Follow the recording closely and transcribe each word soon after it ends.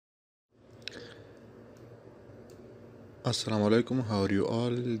Assalamu alaikum, how are you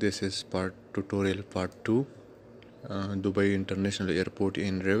all? This is tutorial part 2, Dubai International Airport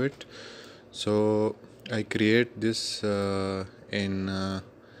in Revit. So I create this in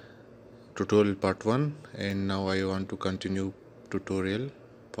tutorial part 1, and now I want to continue tutorial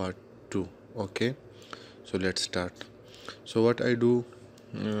part 2. Okay, so let's start. So what I do,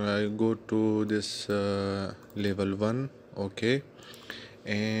 I go to this level 1. Okay,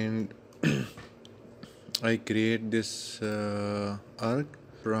 and I create this arc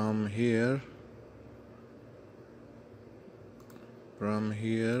from here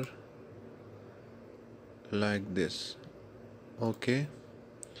like this. Okay,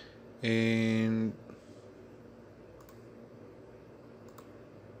 and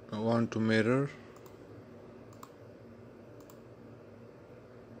I want to mirror.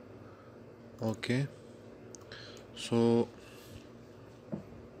 Okay, so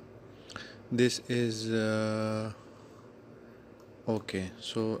this is okay,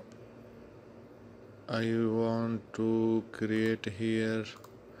 so I want to create here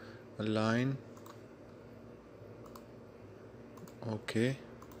a line. Okay,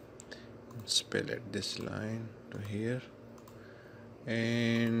 spell it this line to here,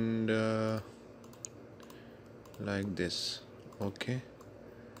 and like this. Okay,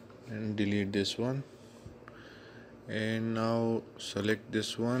 and delete this one, and now select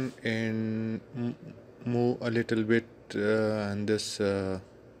this one and move a little bit and this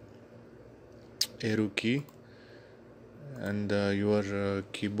arrow key and your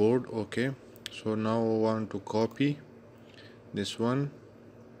keyboard. Okay, so now I want to copy this one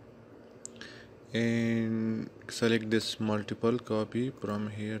and select this multiple copy from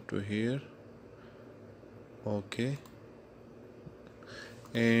here to here. Okay,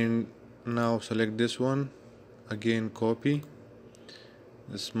 and now select this one again, copy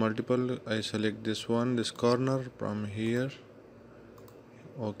this multiple. I select this one, this corner from here.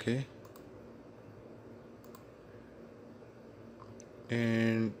 Okay,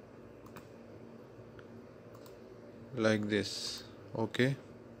 and like this. Okay,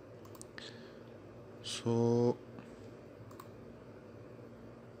 so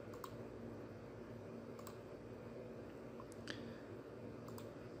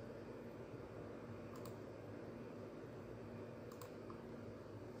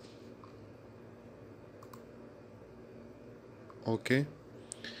okay,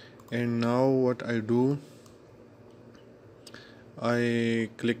 and now what I do, I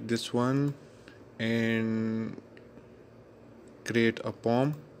click this one and create a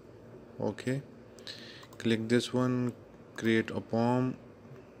palm. Okay, click this one, create a palm.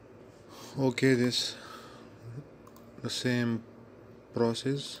 Okay, this the same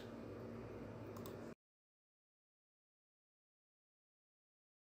process.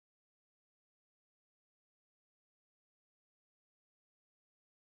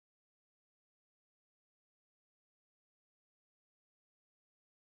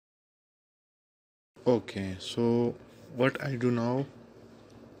 Okay, so what I do now,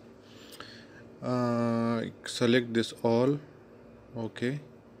 select this all. Okay,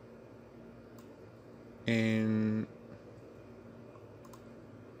 and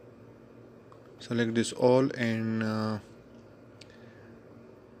select this all and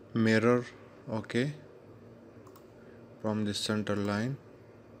mirror. Okay, from this center line.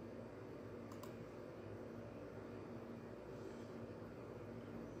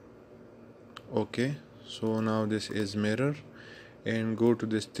 Okay, so now this is mirror, and go to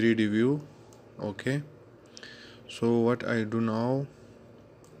this 3D view. Okay, so what I do now,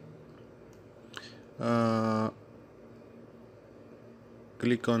 uh,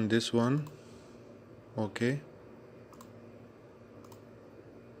 click on this one. Okay,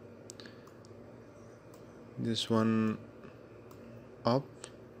 this one up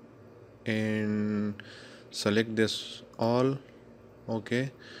and select this all.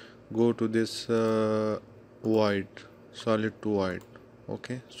 Okay, go to this white, solid to white.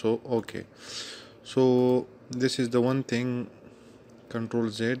 Okay, so okay, so this is the one thing, control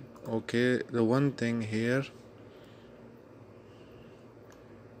Z. Okay, the one thing here,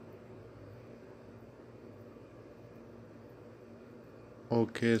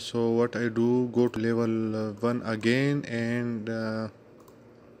 okay, so what I do, go to level 1 again, and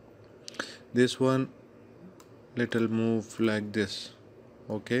this one little move like this.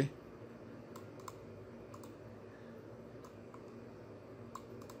 Okay,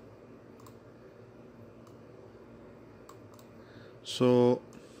 so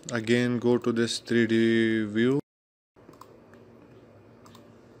again go to this 3D view,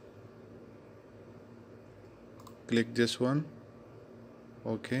 click this one.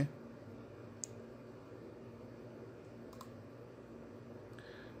 Okay,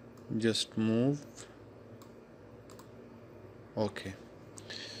 just move. Okay,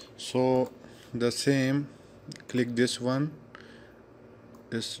 so the same, click this one,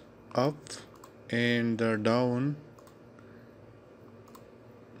 this up, and the down,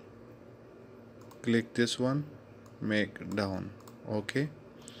 click this one, make down. Okay,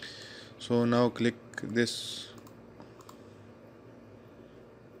 so now click this,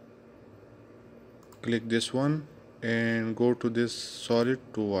 one and go to this solid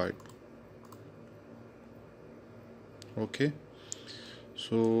to white. Okay,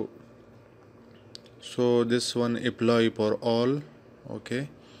 so this one apply for all. Okay,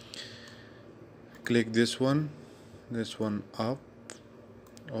 click this one up.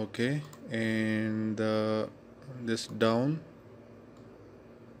 Okay, and this down.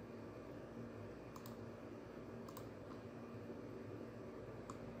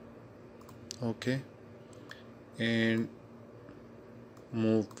 Okay, and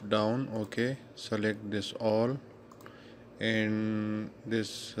move down. Okay, select this all and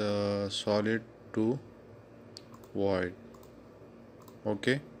this solid to void.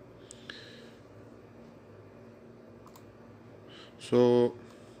 Okay, so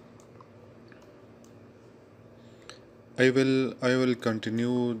I will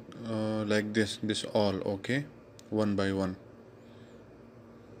continue like this all. Okay, one by one.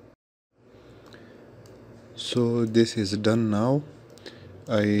 So this is done now.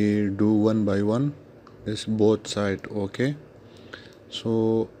 I do one by one this both side. Okay,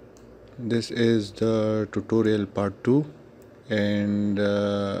 so this is the tutorial part 2, and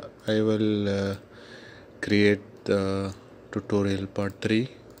I will create the tutorial part 3.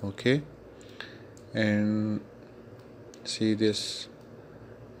 Okay, and see this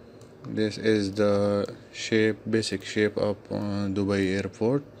is the basic shape of Dubai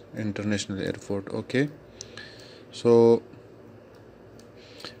airport, international airport. Okay, so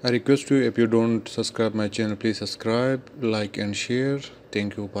I request you, if you don't subscribe my channel, please subscribe, like and share.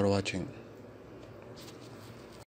 Thank you for watching.